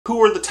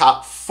Who are the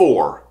top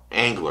 4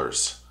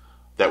 anglers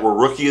that were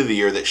Rookie of the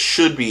Year that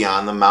should be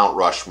on the Mount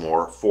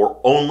Rushmore for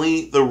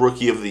only the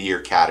Rookie of the Year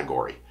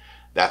category?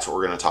 That's what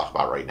we're going to talk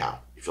about right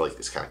now. If you like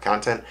this kind of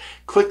content,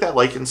 click that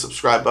like and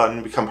subscribe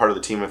button, become part of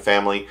the team and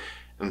family,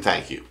 and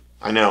thank you.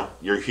 I know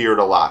you're here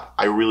a lot.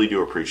 I really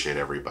do appreciate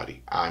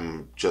everybody.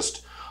 I'm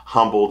just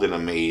humbled and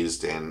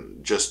amazed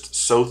and just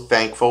so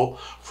thankful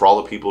for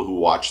all the people who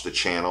watch the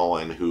channel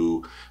and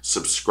who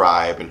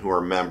subscribe and who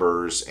are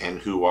members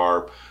and who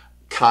are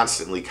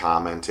constantly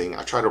commenting.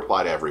 I try to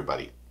reply to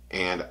everybody,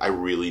 and I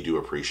really do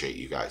appreciate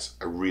you guys.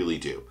 I really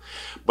do.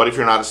 But if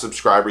you're not a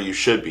subscriber, you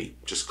should be.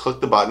 Just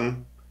click the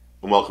button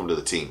and welcome to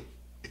the team.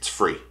 It's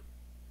free.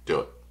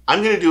 Do it.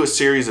 I'm going to do a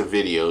series of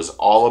videos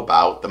all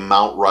about the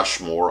Mount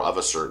Rushmore of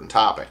a certain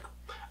topic.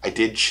 I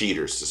did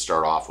cheaters to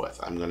start off with.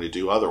 I'm going to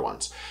do other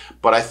ones.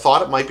 But I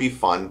thought it might be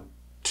fun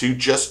to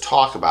just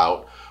talk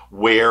about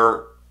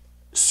where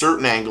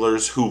certain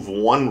anglers who've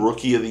won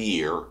Rookie of the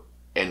Year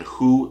and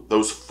who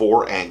those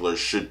 4 anglers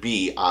should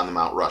be on the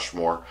Mount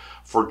Rushmore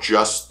for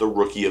just the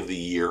Rookie of the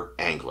Year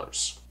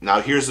anglers. Now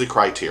here's the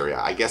criteria.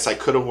 I guess I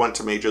could have went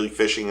to Major League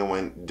Fishing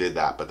and did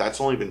that, but that's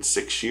only been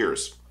 6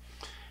 years.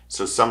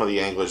 So some of the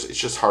anglers, it's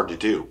just hard to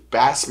do.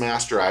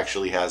 Bassmaster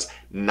actually has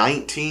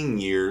 19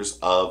 years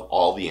of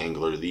all the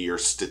Angler of the Year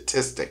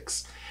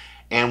statistics.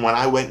 And when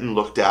I went and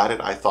looked at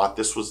it, I thought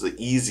this was the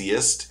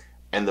easiest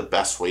and the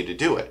best way to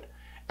do it.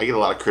 I get a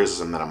lot of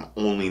criticism that I'm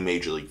only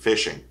Major League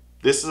Fishing.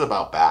 This is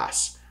about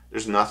bass.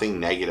 There's nothing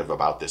negative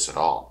about this at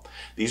all.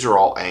 These are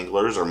all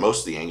anglers, or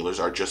most of the anglers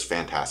are just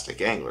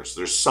fantastic anglers.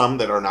 There's some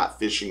that are not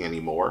fishing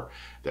anymore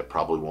that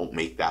probably won't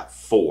make that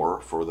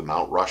 4 for the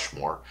Mount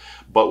Rushmore.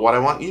 But what I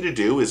want you to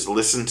do is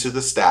listen to the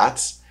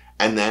stats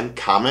and then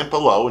comment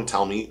below and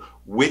tell me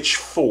which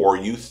 4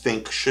 you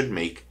think should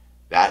make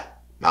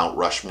that Mount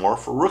Rushmore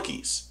for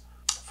rookies,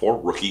 for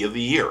Rookie of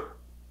the Year.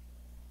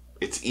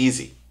 It's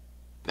easy.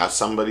 Now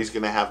somebody's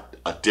going to have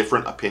a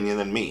different opinion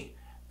than me.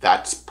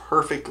 That's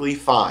perfectly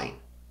fine.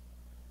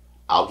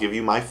 I'll give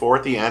you my 4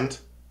 at the end,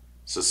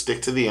 so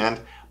stick to the end,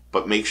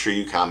 but make sure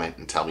you comment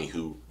and tell me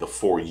who the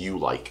 4 you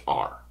like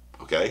are,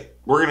 okay?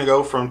 We're going to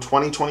go from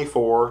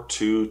 2024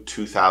 to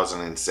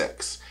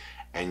 2006,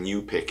 and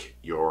you pick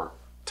your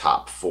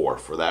top 4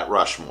 for that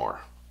Rushmore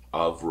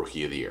of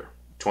Rookie of the Year.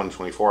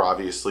 2024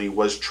 obviously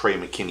was Trey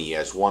McKinney. He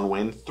has 1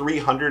 win,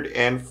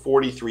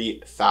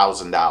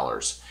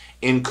 $343,000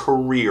 in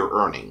career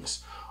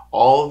earnings.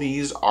 All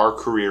these are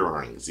career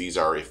earnings. These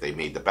are if they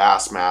made the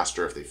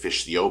Bassmaster, if they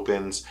fished the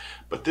Opens,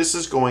 but this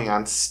is going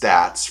on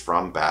stats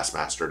from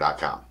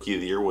Bassmaster.com. Rookie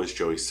of the Year was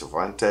Joey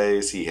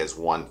Cifuentes. He has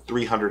won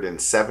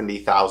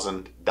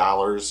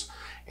 $370,000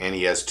 and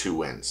he has 2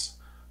 wins.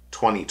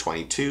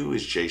 2022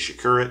 is Jay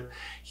Shakurit.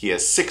 He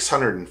has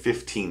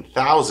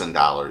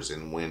 $615,000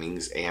 in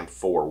winnings and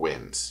 4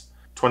 wins.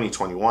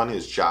 2021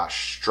 is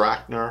Josh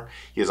Strackner.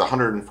 He has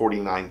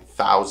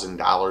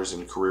 $149,000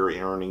 in career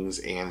earnings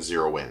and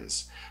 0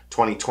 wins.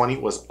 2020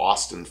 was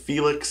Austin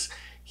Felix.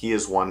 He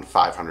has won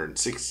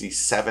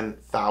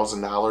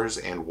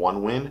 $567,000 and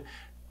 1 win.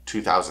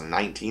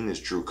 2019 is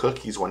Drew Cook.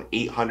 He's won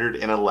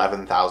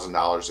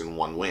 $811,000 and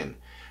 1 win.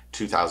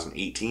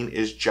 2018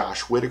 is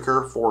Josh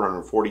Whitaker,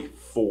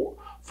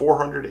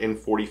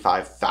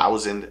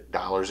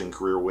 $445,000 in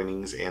career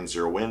winnings and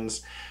 0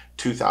 wins.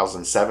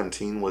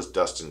 2017 was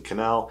Dustin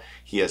Cannell.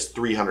 He has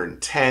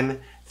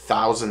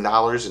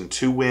 $310,000 in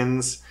 2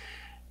 wins.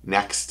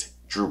 Next,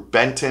 Drew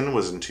Benton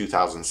was in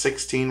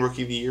 2016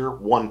 Rookie of the Year,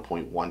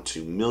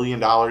 $1.12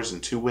 million in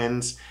 2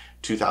 wins.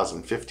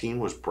 2015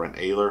 was Brent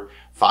Ayler,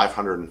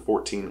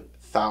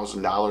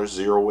 $514,000,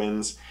 0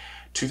 wins.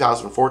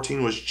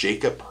 2014 was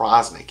Jacob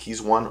Prosnick.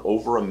 He's won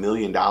over $1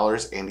 million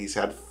and he's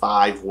had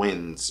 5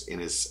 wins in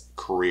his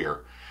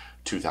career.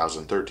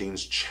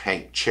 2013's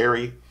Hank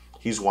Cherry.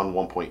 He's won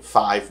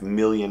 $1.5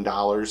 million.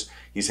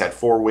 He's had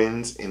 4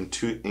 wins,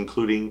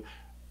 including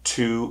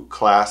 2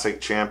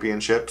 Classic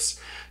Championships.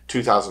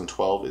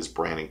 2012 is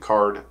Brandon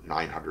Card,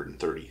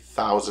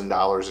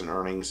 $930,000 in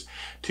earnings.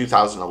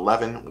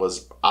 2011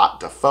 was Ott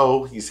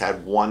Defoe. He's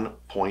had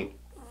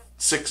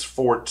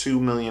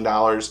 $1.642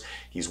 million.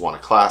 He's won a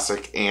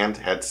Classic and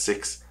had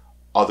 6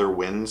 other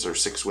wins, or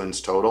 6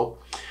 wins total.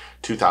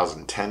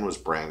 2010 was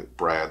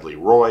Bradley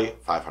Roy,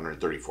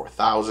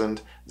 $534,000,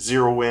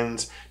 0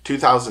 wins.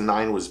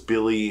 2009 was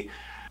Billy,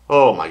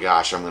 oh my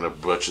gosh, I'm going to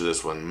butcher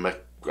this one.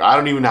 I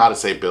don't even know how to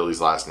say Billy's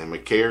last name.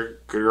 McCare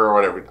or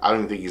whatever. I don't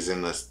even think he's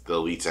in the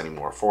elites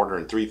anymore.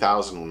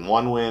 $403,000 and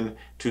 1 win.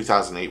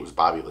 2008 was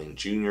Bobby Lane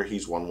Jr.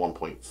 He's won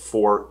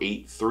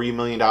 $1.483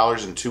 million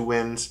in 2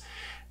 wins.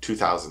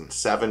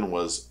 2007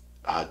 was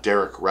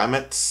Derek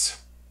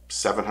Remitz,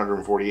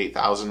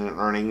 $748,000 in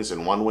earnings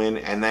and 1 win.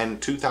 And then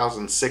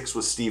 2006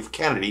 was Steve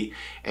Kennedy,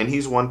 and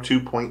he's won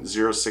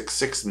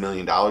 $2.066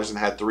 million and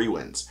had 3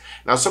 wins.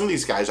 Now, some of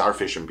these guys are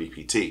fishing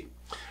BPT,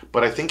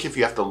 but I think if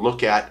you have to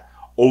look at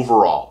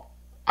overall,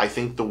 I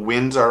think the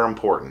wins are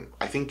important.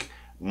 I think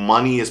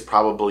money is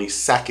probably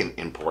second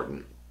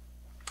important.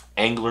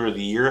 Angler of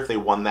the Year, if they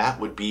won that,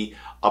 would be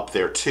up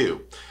there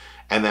too.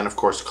 And then, of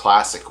course,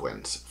 Classic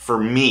wins. For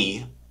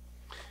me,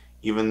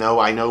 even though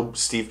I know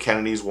Steve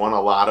Kennedy's has won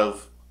a lot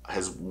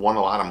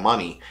of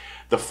money.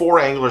 The 4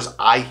 anglers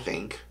I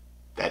think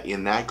that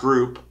in that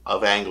group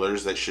of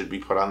anglers that should be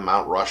put on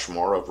Mount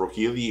Rushmore of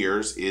Rookie of the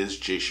Years is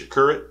Jay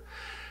Shakurit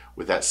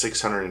with that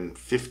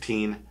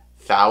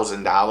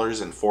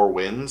 $615,000 and 4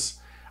 wins.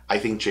 I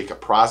think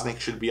Jacob Prosnick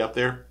should be up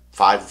there.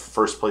 5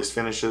 first place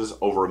finishes,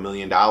 over $1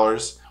 million.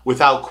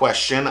 Without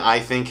question, I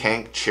think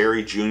Hank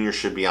Cherry Jr.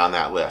 should be on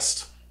that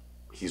list.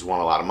 He's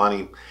won a lot of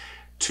money.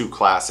 2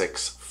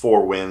 classics,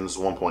 4 wins,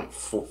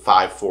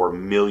 $1.54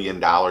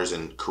 million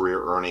in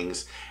career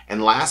earnings.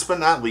 And last but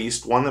not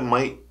least, one that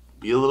might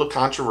be a little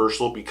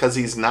controversial because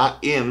he's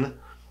not in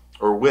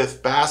or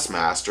with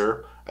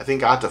Bassmaster, I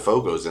think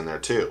Atafo goes in there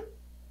too.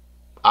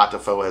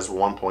 Atafo has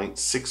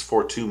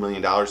 $1.642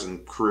 million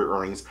in career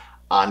earnings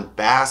on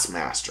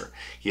Bassmaster.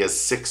 He has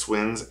 6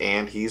 wins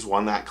and he's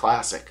won that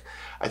classic.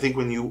 I think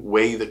when you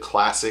weigh the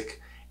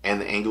classic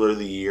and the Angler of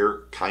the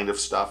Year kind of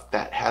stuff,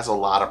 that has a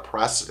lot of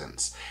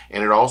precedence.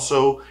 And it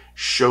also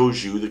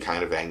shows you the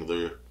kind of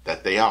angler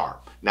that they are.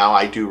 Now,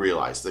 I do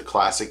realize the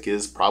classic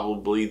is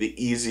probably the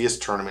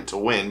easiest tournament to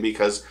win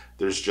because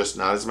there's just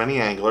not as many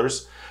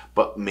anglers,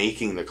 but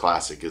making the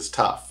classic is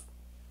tough.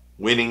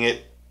 Winning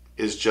it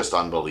is just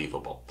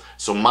unbelievable.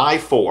 So my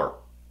 4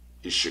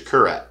 is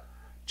Shakurit,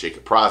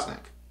 Jacob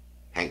Prosnick,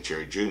 Hank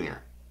Cherry Jr.,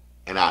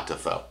 and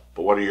Atafo.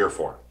 But what are your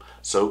 4?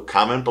 So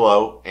comment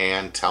below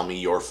and tell me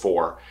your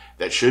 4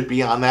 that should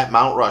be on that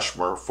Mount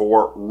Rushmore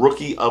for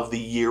Rookie of the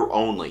Year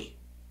only.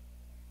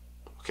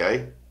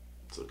 Okay?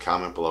 So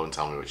comment below and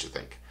tell me what you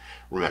think.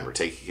 Remember,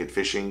 take a kid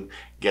fishing,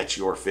 get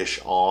your fish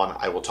on.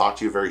 I will talk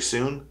to you very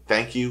soon.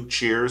 Thank you,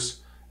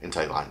 cheers, and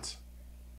tight lines.